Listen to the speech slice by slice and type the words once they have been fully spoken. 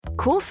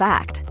Cool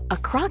fact, a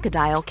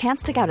crocodile can't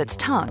stick out its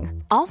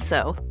tongue.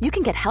 Also, you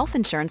can get health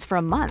insurance for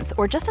a month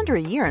or just under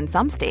a year in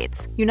some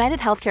states. United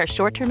Healthcare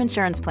short-term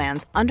insurance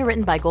plans,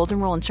 underwritten by Golden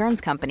Rule Insurance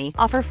Company,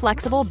 offer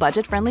flexible,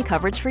 budget-friendly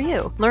coverage for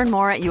you. Learn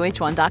more at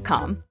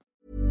uh1.com.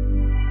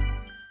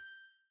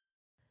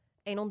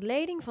 Een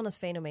ontleding van het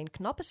fenomeen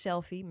knappe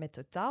selfie met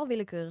totaal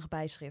willekeurig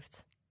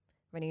bijschrift.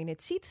 Wanneer je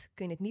het ziet,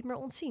 kun je het niet meer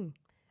ontzien.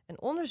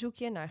 Een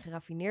onderzoekje naar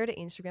geraffineerde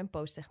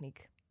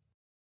Instagram-posttechniek.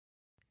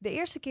 De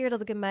eerste keer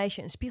dat ik een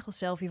meisje een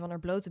spiegelselfie van haar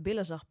blote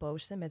billen zag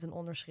posten met een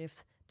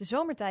onderschrift "De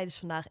zomertijd is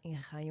vandaag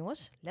ingegaan,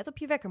 jongens. Let op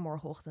je wekker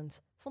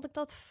morgenochtend." Vond ik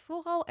dat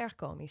vooral erg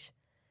komisch.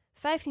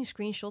 15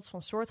 screenshots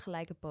van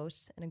soortgelijke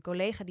posts en een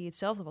collega die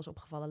hetzelfde was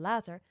opgevallen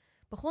later,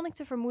 begon ik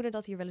te vermoeden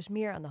dat hier wel eens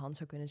meer aan de hand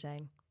zou kunnen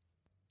zijn.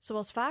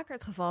 Zoals vaker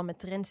het geval met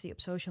trends die op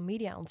social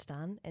media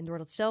ontstaan en door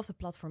datzelfde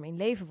platform in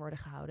leven worden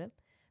gehouden,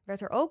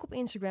 werd er ook op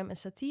Instagram een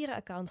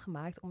satire-account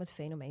gemaakt om het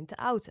fenomeen te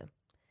outen.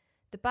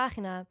 De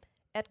pagina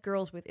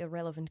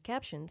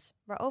 @girlswithirrelevantcaptions,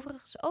 waar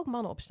overigens ook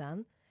mannen op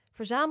staan,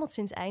 verzamelt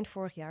sinds eind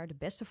vorig jaar de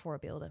beste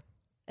voorbeelden.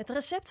 Het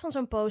recept van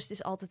zo'n post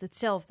is altijd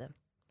hetzelfde.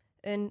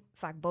 Een,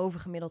 vaak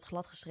bovengemiddeld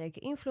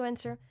gladgestreken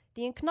influencer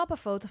die een knappe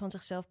foto van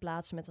zichzelf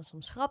plaatst met een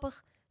soms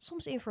grappig,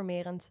 soms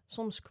informerend,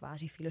 soms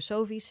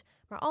quasi-filosofisch,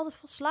 maar altijd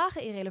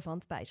volslagen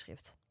irrelevant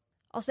bijschrift.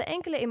 Als de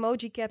enkele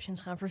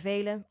emoji-captions gaan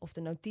vervelen of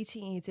de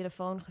notitie in je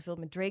telefoon gevuld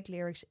met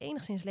Drake-lyrics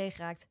enigszins leeg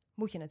raakt,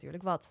 moet je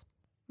natuurlijk wat.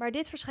 Maar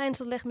dit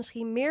verschijnsel legt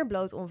misschien meer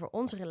bloot over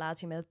onze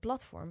relatie met het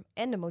platform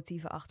en de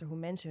motieven achter hoe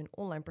mensen hun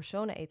online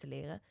personen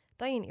etaleren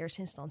dan je in eerste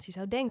instantie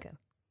zou denken.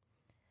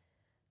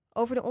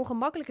 Over de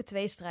ongemakkelijke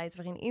tweestrijd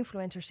waarin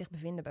influencers zich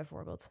bevinden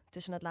bijvoorbeeld,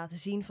 tussen het laten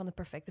zien van het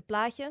perfecte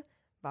plaatje,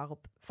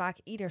 waarop vaak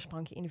ieder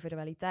sprankje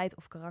individualiteit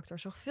of karakter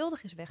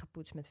zorgvuldig is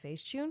weggepoetst met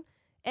Facetune,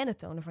 en het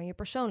tonen van je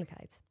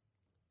persoonlijkheid.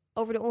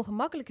 Over de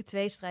ongemakkelijke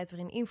tweestrijd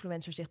waarin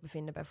influencers zich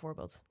bevinden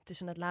bijvoorbeeld,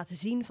 tussen het laten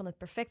zien van het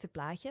perfecte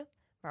plaatje,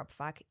 waarop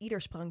vaak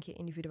ieder sprankje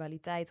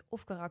individualiteit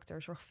of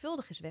karakter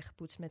zorgvuldig is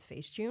weggepoetst met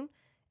Facetune,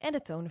 en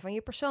het tonen van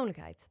je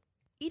persoonlijkheid.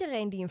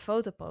 Iedereen die een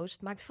foto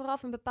post maakt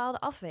vooraf een bepaalde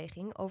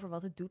afweging over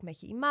wat het doet met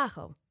je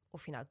imago,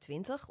 of je nou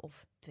 20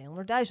 of 200.000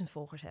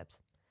 volgers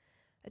hebt.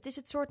 Het is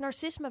het soort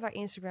narcisme waar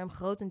Instagram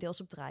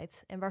grotendeels op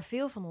draait en waar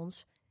veel van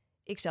ons,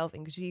 ikzelf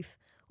inclusief,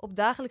 op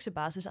dagelijkse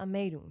basis aan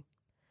meedoen.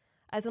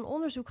 Uit een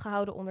onderzoek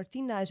gehouden onder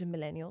 10.000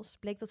 millennials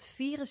bleek dat 64%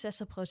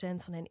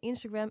 van hen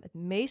Instagram het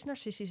meest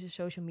narcistische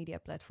social media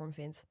platform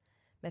vindt,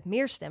 met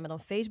meer stemmen dan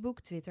Facebook,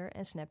 Twitter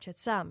en Snapchat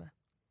samen.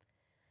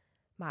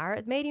 Maar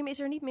het medium is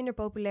er niet minder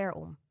populair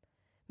om.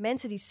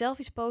 Mensen die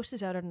selfies posten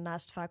zouden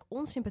daarnaast vaak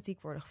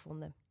onsympathiek worden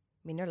gevonden.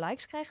 Minder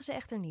likes krijgen ze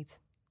echter niet.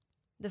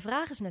 De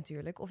vraag is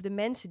natuurlijk of de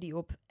mensen die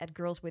op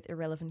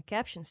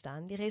 @girlswithirrelevantcaptions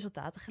staan die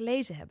resultaten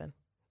gelezen hebben.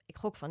 Ik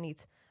gok van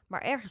niet,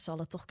 maar ergens zal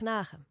het toch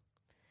knagen.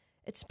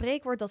 Het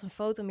spreekwoord dat een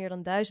foto meer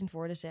dan 1000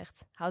 woorden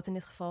zegt, houdt in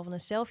dit geval van een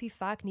selfie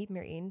vaak niet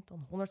meer in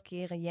dan 100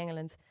 keren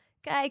jengelend: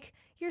 "Kijk,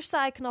 hier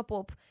sta ik knap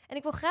op en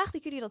ik wil graag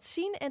dat jullie dat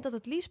zien en dat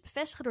het liefst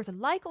bevestigen door te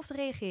liken of te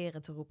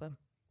reageren," te roepen.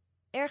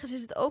 Ergens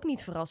is het ook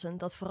niet verrassend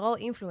dat vooral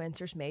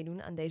influencers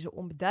meedoen aan deze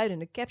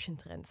onbeduidende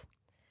caption-trend.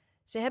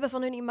 Ze hebben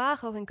van hun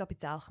imago hun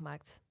kapitaal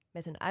gemaakt,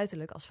 met hun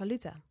uiterlijk als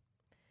valuta.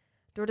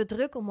 Door de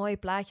druk om mooie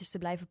plaatjes te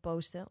blijven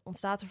posten,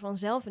 ontstaat er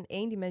vanzelf een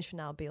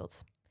eendimensionaal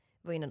beeld.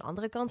 Wil je een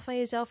andere kant van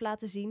jezelf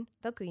laten zien,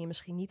 dan kun je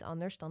misschien niet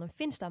anders dan een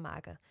Finsta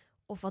maken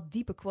of wat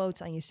diepe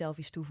quotes aan je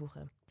selfies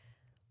toevoegen.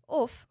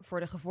 Of, voor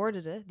de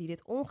gevorderden die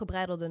dit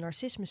ongebreidelde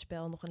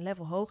narcismespel nog een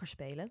level hoger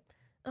spelen,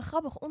 een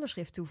grappig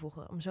onderschrift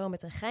toevoegen om zo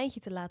met een geintje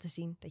te laten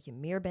zien dat je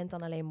meer bent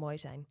dan alleen mooi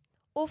zijn.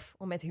 Of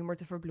om met humor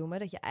te verbloemen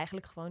dat je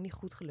eigenlijk gewoon die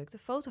goed gelukte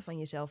foto van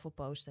jezelf wil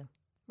posten.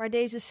 Maar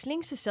deze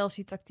slinkse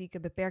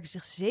selfie-tactieken beperken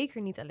zich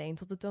zeker niet alleen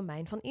tot het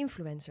domein van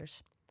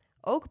influencers.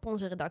 Ook op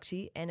onze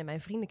redactie en in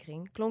mijn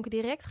vriendenkring klonken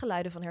direct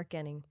geluiden van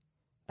herkenning.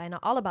 Bijna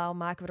allemaal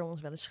maken we er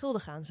ons wel eens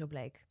schuldig aan, zo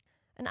bleek.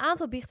 Een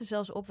aantal biechten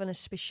zelfs op wel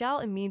eens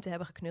speciaal een meme te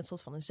hebben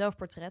geknutseld van een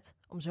zelfportret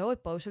om zo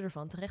het posten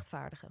ervan te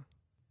rechtvaardigen.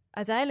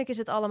 Uiteindelijk is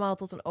het allemaal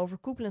tot een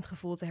overkoepelend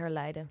gevoel te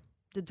herleiden.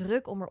 De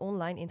druk om er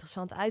online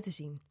interessant uit te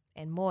zien.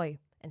 En mooi,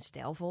 en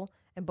stijlvol,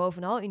 en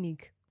bovenal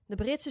uniek. De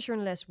Britse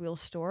journalist Will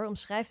Storr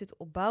omschrijft dit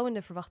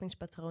opbouwende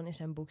verwachtingspatroon in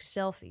zijn boek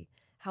Selfie,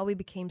 How We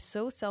Became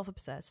So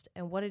Self-Obsessed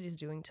and What It Is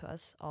Doing to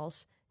Us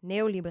als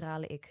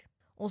neoliberale ik.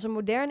 Onze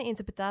moderne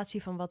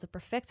interpretatie van wat de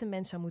perfecte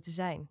mens zou moeten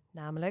zijn,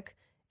 namelijk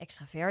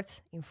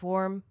extravert, in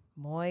vorm,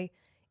 mooi,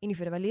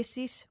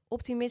 individualistisch,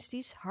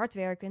 optimistisch,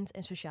 hardwerkend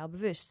en sociaal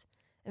bewust.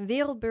 Een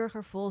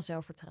wereldburger vol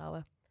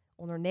zelfvertrouwen,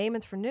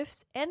 ondernemend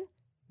vernuft en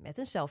met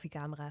een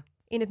selfiecamera.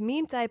 In het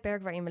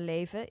meme-tijdperk waarin we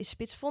leven is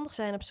spitsvondig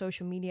zijn op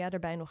social media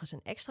daarbij nog eens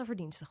een extra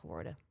verdienste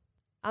geworden.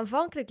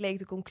 Aanvankelijk leek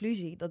de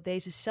conclusie dat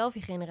deze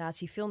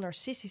selfie-generatie veel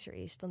narcistischer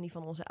is dan die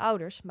van onze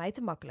ouders mij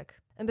te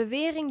makkelijk. Een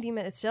bewering die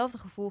me hetzelfde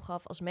gevoel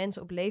gaf als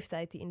mensen op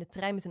leeftijd die in de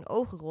trein met hun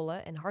ogen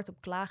rollen en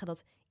hardop klagen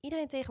dat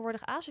iedereen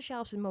tegenwoordig asociaal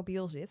op zijn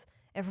mobiel zit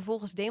en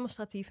vervolgens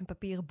demonstratief een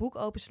papieren boek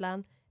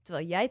openslaan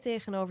terwijl jij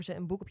tegenover ze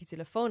een boek op je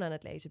telefoon aan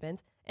het lezen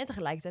bent en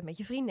tegelijkertijd met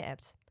je vrienden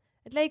appt.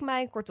 Het leek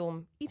mij,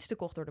 kortom, iets te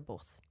kort door de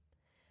bocht.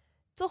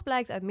 Toch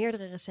blijkt uit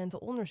meerdere recente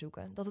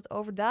onderzoeken dat het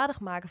overdadig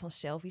maken van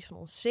selfies van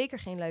ons zeker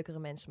geen leukere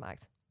mensen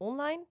maakt.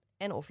 Online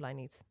en offline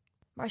niet.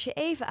 Maar als je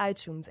even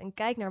uitzoomt en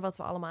kijkt naar wat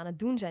we allemaal aan het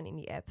doen zijn in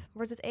die app,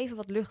 wordt het even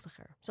wat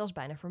luchtiger, zelfs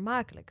bijna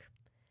vermakelijk.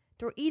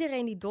 Door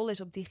iedereen die dol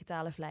is op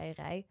digitale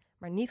vleierij,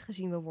 maar niet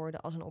gezien wil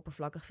worden als een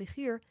oppervlakkig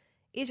figuur,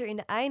 is er in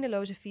de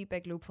eindeloze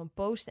feedbackloop van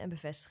posten en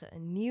bevestigen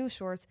een nieuw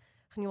soort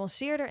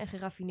genuanceerder en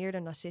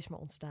geraffineerder narcisme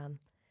ontstaan.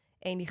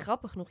 Eén die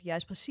grappig genoeg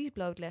juist precies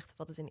blootlegt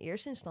wat het in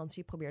eerste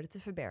instantie probeerde te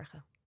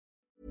verbergen.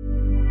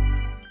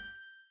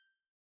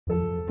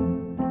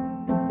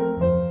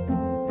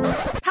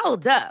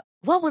 Hold up.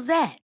 What was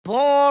that?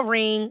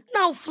 Boring.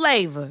 No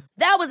flavor.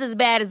 That was as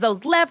bad as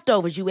those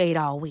leftovers you ate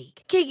all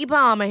week. Keke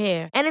Palmer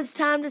here, and it's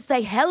time to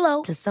say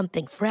hello to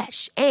something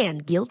fresh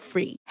and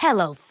guilt-free.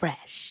 Hello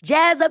Fresh.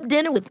 Jazz up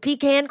dinner with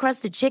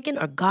pecan-crusted chicken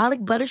or garlic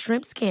butter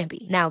shrimp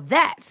scampi. Now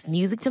that's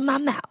music to my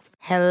mouth.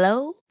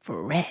 Hello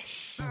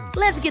Fresh.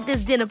 Let's get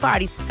this dinner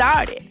party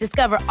started.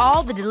 Discover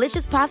all the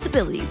delicious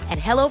possibilities at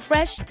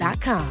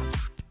HelloFresh.com.